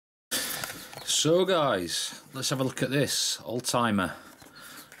So guys, let's have a look at this old-timer.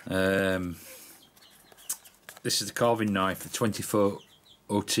 This is the carving knife, the 24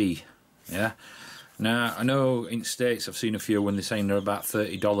 OT. Yeah. Now I know in the States I've seen a few when they're saying they're about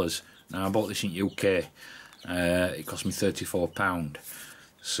 $30. Now I bought this in UK. It cost me £34,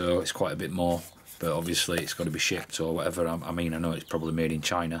 so it's quite a bit more. But obviously it's got to be shipped or whatever. I mean, I know it's probably made in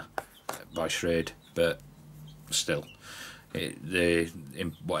China by trade, but still.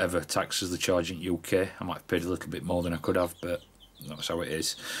 Whatever taxes they charge in UK, I might have paid a little bit more than I could have, but that's how it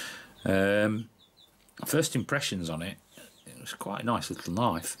is. First impressions on it, it was quite a nice little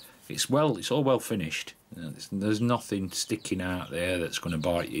knife. It's all well finished. There's nothing sticking out there that's going to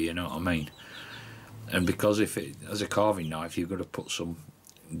bite you, you know what I mean? And because if it as a carving knife, you've got to put some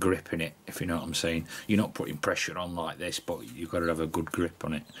grip in it, if you know what I'm saying. You're not putting pressure on like this, but you've got to have a good grip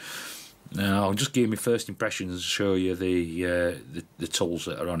on it. Now I'll just give me first impressions and show you the tools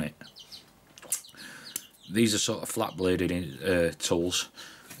that are on it. These are sort of flat bladed tools.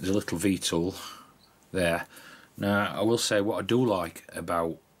 There's a little V tool there. Now I will say what I do like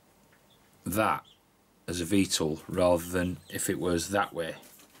about that as a V tool rather than if it was that way,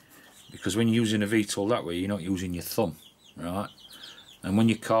 because when you're using a V tool that way you're not using your thumb, right? And when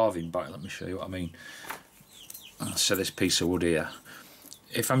you're carving back, let me show you what I mean. So this piece of wood here,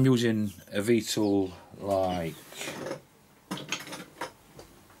 if I'm using a V tool like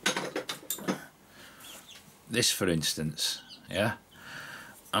this for instance, yeah,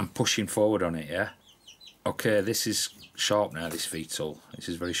 I'm pushing forward on it, yeah. Okay, this is sharp now, this V tool. This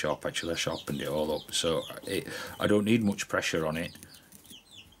is very sharp actually, I sharpened it all up, so I don't need much pressure on it,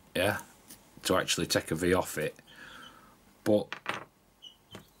 yeah, to actually take a V off it. But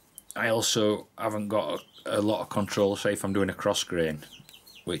I also haven't got a lot of control, say if I'm doing a cross grain,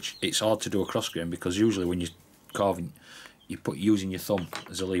 which it's hard to do a cross grain because usually when you're carving you put using your thumb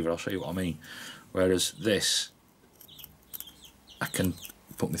as a lever. I'll show you what I mean. Whereas this, I can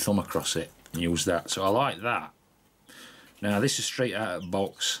put my thumb across it and use that, so I like that. Now this is straight out of the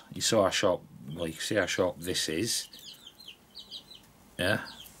box. You saw how sharp, well you can see how sharp this is, yeah.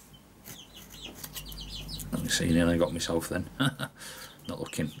 Let me see, nearly got myself then. Not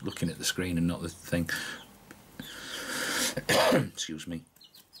looking at the screen and not the thing. Excuse me.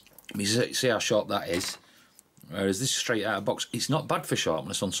 You see how sharp that is. Whereas this is straight out of box. It's not bad for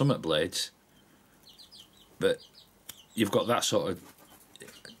sharpness on some blades, but you've got that sort of.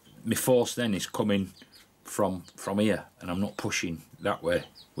 My force then is coming from here, and I'm not pushing that way,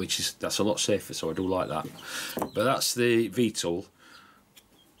 that's a lot safer. So I do like that. But that's the V tool,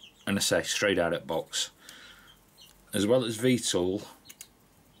 and I say straight out of box. As well as V tool,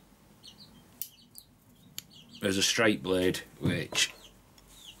 there's a straight blade which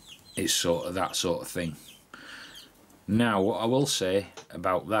is sort of that sort of thing. Now what I will say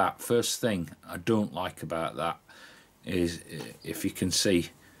about that, first thing I don't like about that is, if you can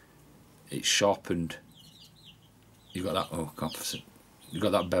see, it's sharpened. You've got that, oh composite, you've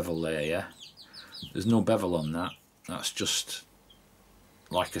got that bevel there, yeah. There's no bevel on that. That's just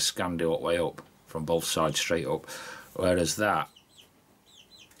like a scandal way up from both sides straight up. Whereas that,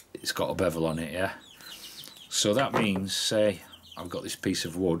 it's got a bevel on it, yeah. So that means, say I've got this piece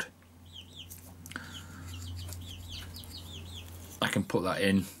of wood, I can put that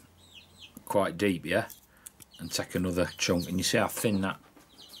in quite deep, yeah, and take another chunk, and you see how thin that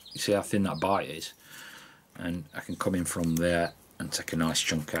bite is, and I can come in from there and take a nice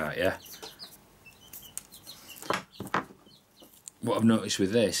chunk out, yeah. What I've noticed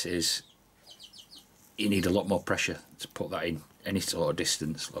with this is you need a lot more pressure to put that in any sort of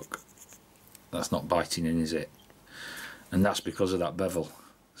distance. Look, that's not biting in, is it? And that's because of that bevel.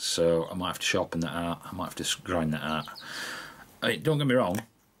 So I might have to sharpen that out, I might have to grind that out. I mean, don't get me wrong,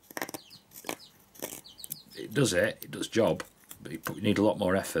 it does job, but you need a lot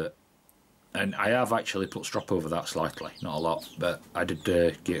more effort. And I have actually put strop over that slightly, not a lot, but I did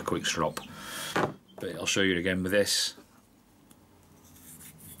get a quick strop. But I'll show you again with this.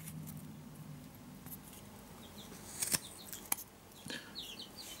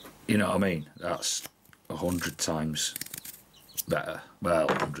 You know what I mean? That's 100 times better. Well,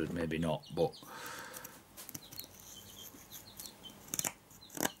 100 maybe not, but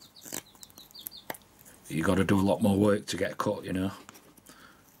you got to do a lot more work to get cut, you know.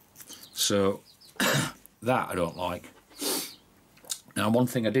 So that I don't like. Now one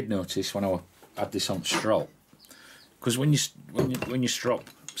thing I did notice when I had this on strop, because when you strop,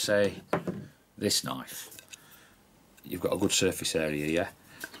 say this knife, you've got a good surface area, yeah,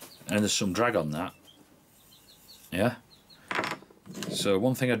 and there's some drag on that, yeah. So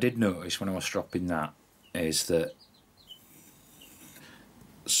one thing I did notice when I was stropping that is that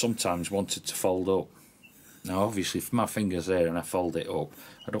sometimes wanted to fold up. Now obviously if my finger's there and I fold it up,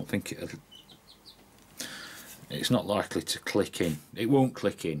 I don't think it's not likely to click in. It won't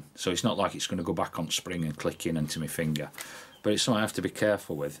click in, so it's not like it's going to go back on spring and click in into my finger. But it's something I have to be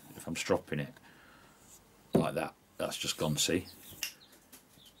careful with if I'm stropping it like that. That's just gone, see?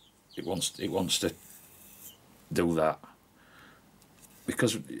 It wants to do that,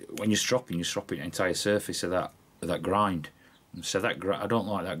 because when you're stropping the entire surface of that grind. So I don't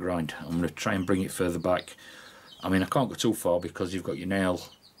like that grind. I'm going to try and bring it further back. I mean, I can't go too far because you've got your nail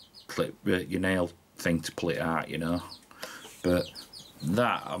clip, your nail thing to pull it out, you know. But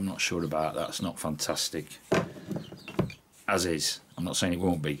that I'm not sure about. That's not fantastic. As is, I'm not saying it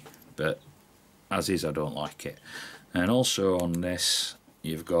won't be, but as is, I don't like it. And also on this,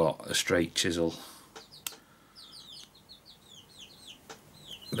 you've got a straight chisel.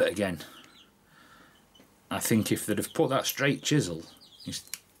 But again, I think if they'd have put that straight chisel,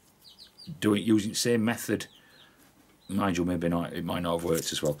 do it using the same method, mind you, maybe not, it might not have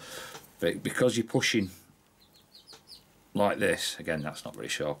worked as well. But because you're pushing like this, again, that's not very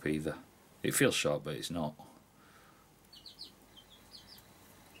sharp either. It feels sharp, but it's not.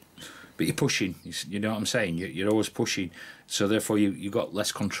 But you're pushing, you know what I'm saying? You're always pushing, so therefore you got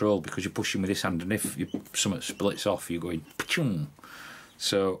less control because you're pushing with this hand, and if something splits off, you're going pa-chung.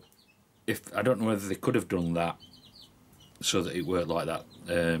 So I don't know whether they could have done that so that it worked like that,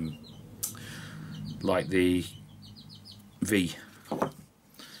 like the V.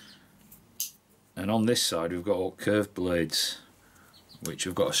 And on this side we've got all curved blades, which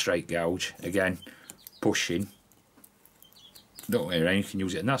have got a straight gouge. Again, pushing. Don't worry, you can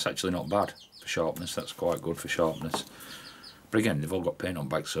use it, and that's actually not bad for sharpness. That's quite good for sharpness. But again, they've all got paint on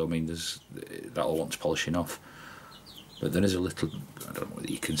back, so I mean, that all wants polishing off. But there is a little, I don't know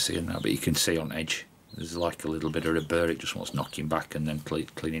whether you can see it now, but you can see on edge, there's like a little bit of a burr. It just wants knocking back and then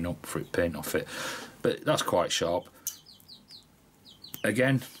cleaning up for it, paint off it. But that's quite sharp.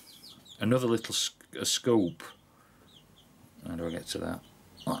 Again, another little scoop. How do I get to that?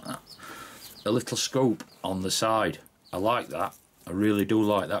 Like that. A little scoop on the side. I like that. I really do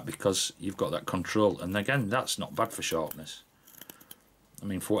like that, because you've got that control. And again, that's not bad for sharpness. I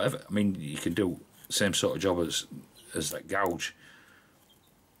mean, for whatever, I mean, you can do the same sort of job as that gouge.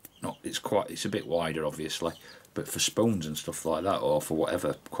 No, it's a bit wider, obviously, but for spoons and stuff like that, or for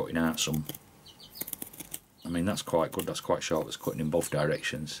whatever, cutting out some, I mean, that's quite good. That's quite sharp. It's cutting in both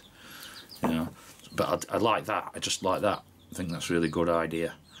directions, you know. But I like that. I just like that. I think that's a really good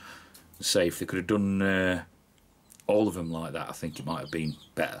idea. Say if they could have done all of them like that, I think it might have been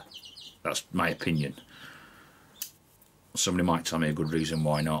better. That's my opinion. Somebody might tell me a good reason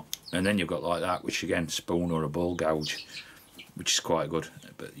why not. And then you've got like that, which again, spoon or a ball gouge, which is quite good.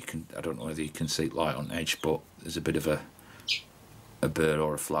 But you can, I don't know whether you can see it light on edge, but there's a bit of a burr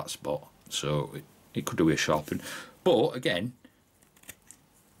or a flat spot, so it could do with a sharpen. But again,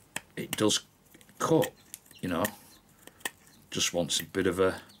 it does cut, you know. Just wants a bit of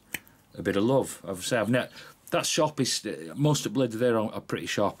love. I've said that's sharpest. Most of the blades there are pretty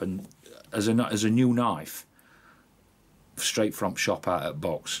sharp, and as a new knife, straight from shop out at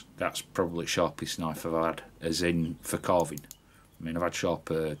box, that's probably the sharpest knife I've had, as in for carving. I mean, I've had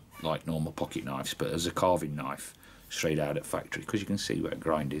sharper like normal pocket knives, but as a carving knife, straight out at factory, because you can see where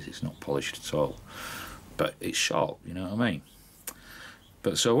grind is. It's not polished at all, but it's sharp. You know what I mean?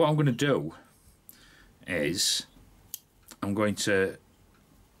 But so what I'm going to do is I'm going to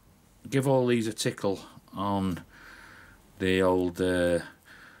give all these a tickle on the old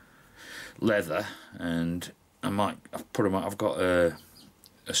leather, and I've got a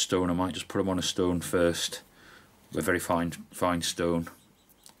stone. I might just put them on a stone first, a very fine stone,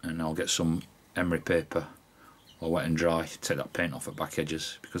 and I'll get some emery paper or wet and dry, take that paint off at back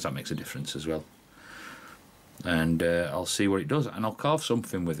edges, because that makes a difference as well. And I'll see what it does, and I'll carve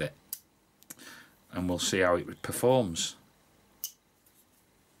something with it, and we'll see how it performs.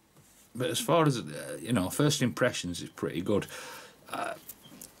 But as far as you know, first impressions is pretty good.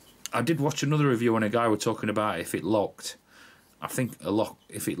 I did watch another review and a guy was talking about if it locked. I think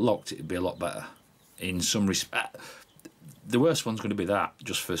if it locked, it'd be a lot better in some respect. The worst one's going to be that,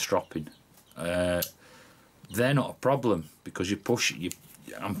 just for stropping. They're not a problem, because you're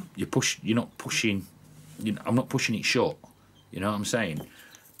not pushing. I'm not pushing it shut. You know what I'm saying?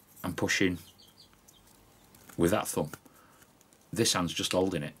 I'm pushing with that thumb. This hand's just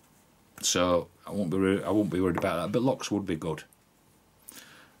holding it, so I won't be worried about that. But locks would be good,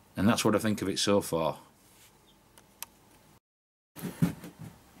 and that's what I think of it so far. You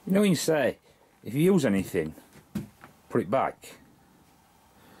know when you say, if you use anything, put it back.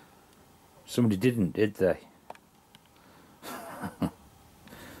 Somebody didn't, did they?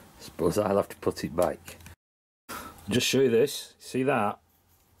 Suppose I'll have to put it back. I'll just show you this. See that?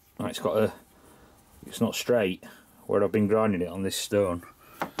 Oh, it's got a... It's not straight where I've been grinding it on this stone.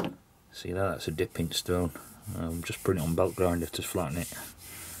 See that? That's a dipping stone. I'm just putting it on belt grinder to flatten it.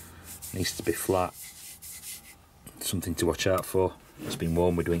 It needs to be flat. Something to watch out for. It's been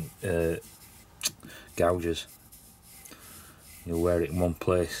worn with doing gougers. You'll wear it in one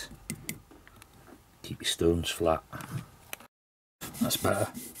place. Keep your stones flat. That's better.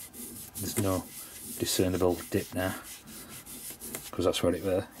 There's no discernible dip now, because that's where it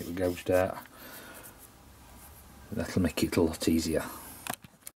was gouged out. That'll make it a lot easier.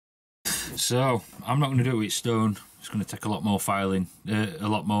 So I'm not going to do it with stone. It's going to take a lot more filing, a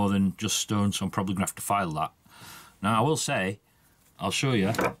lot more than just stone, so I'm probably going to have to file that. Now I will say, I'll show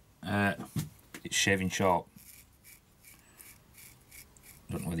you, it's shaving sharp.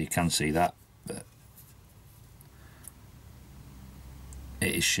 Don't know whether you can see that, but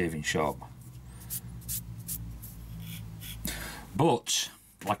it is shaving sharp. But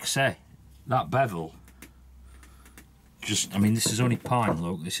like I say, that bevel, just, I mean, this is only pine,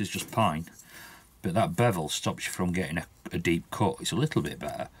 look, this is just pine, but that bevel stops you from getting a deep cut. It's a little bit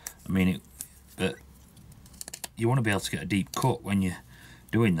better. I mean, but you want to be able to get a deep cut when you're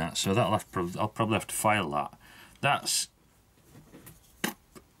doing that, so that'll I'll probably have to file that. That's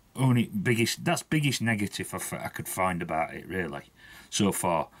biggest negative I could find about it, really, so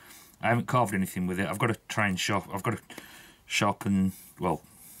far. I haven't carved anything with it. I've got to try and sharpen, well,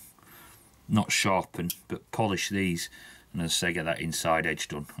 not sharpen, but polish these, and as I say, get that inside edge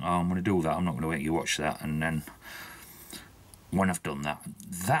done. I'm going to do that. I'm not going to let you watch that, and then when I've done that,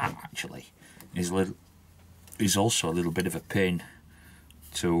 that actually is also a little bit of a pain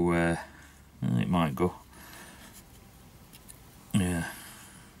to, it might go, yeah,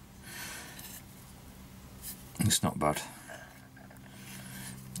 it's not bad.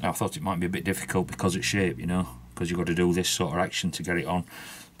 I thought it might be a bit difficult because it's shaped, you know, because you've got to do this sort of action to get it on,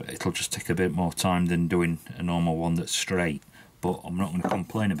 but it'll just take a bit more time than doing a normal one that's straight. But I'm not going to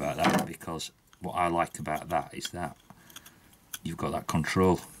complain about that, because what I like about that is that you've got that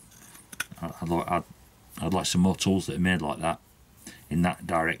control. I'd like some more tools that are made like that, in that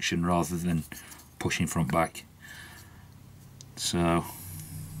direction, rather than pushing front back. So,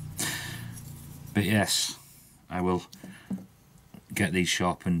 but yes, I will get these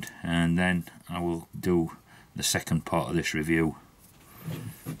sharpened, and then I will do the second part of this review.